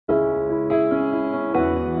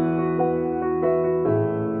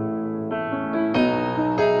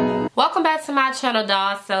Welcome back to my channel,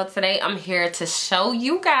 dolls. So today I'm here to show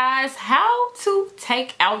you guys how to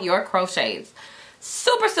take out your crochets.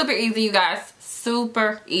 Super easy, you guys.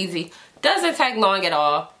 Super easy. Doesn't take long at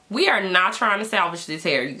all. We are not trying to salvage this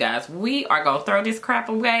hair, you guys. We are gonna throw this crap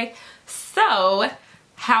away. So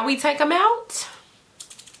how we take them out?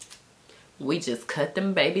 We just cut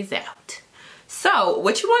them babies out. So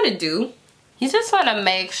what you want to do, you just want to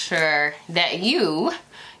make sure that you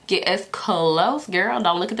get as close, girl.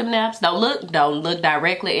 Don't look at them naps. Don't look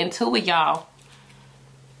directly into it, y'all.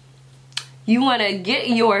 You want to get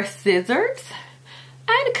your scissors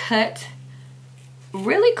and cut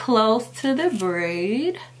really close to the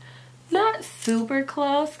braid. Not super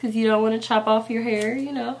close because you don't want to chop off your hair,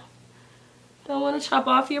 you know. Don't want to chop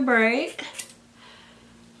off your braid.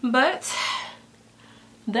 But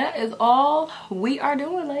that is all we are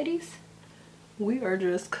doing, ladies. We are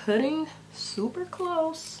just cutting super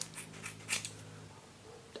close.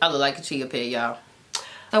 I look like a chia pet, y'all.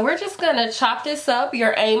 So we're just gonna chop this up.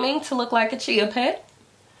 You're aiming to look like a chia pet.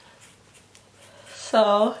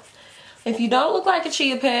 So if you don't look like a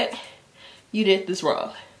chia pet, you did this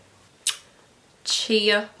wrong.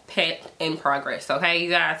 Chia pet in progress, okay, you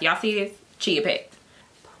guys? Y'all see this? Chia pet.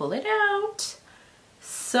 Pull it out.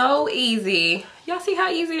 So easy. Y'all see how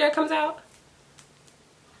easy that comes out?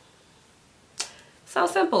 So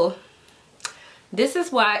simple. This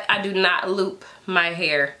is why I do not loop my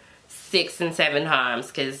hair 6 and 7 times,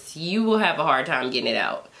 because you will have a hard time getting it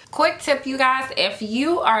out. Quick tip, you guys, if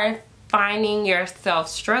you are finding yourself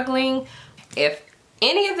struggling, if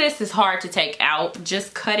any of this is hard to take out,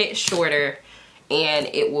 just cut it shorter and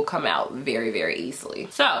it will come out very easily.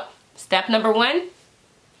 So step number 1,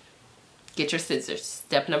 get your scissors.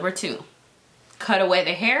 Step number 2, cut away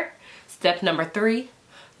the hair. Step number 3,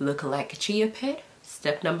 look like a chia pet.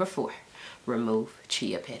 Step number 4, remove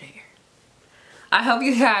chia pet hair. I hope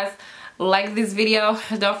you guys like this video.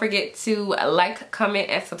 Don't forget to like, comment,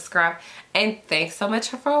 and subscribe. And thanks so much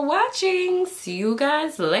for watching. See you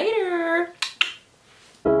guys later.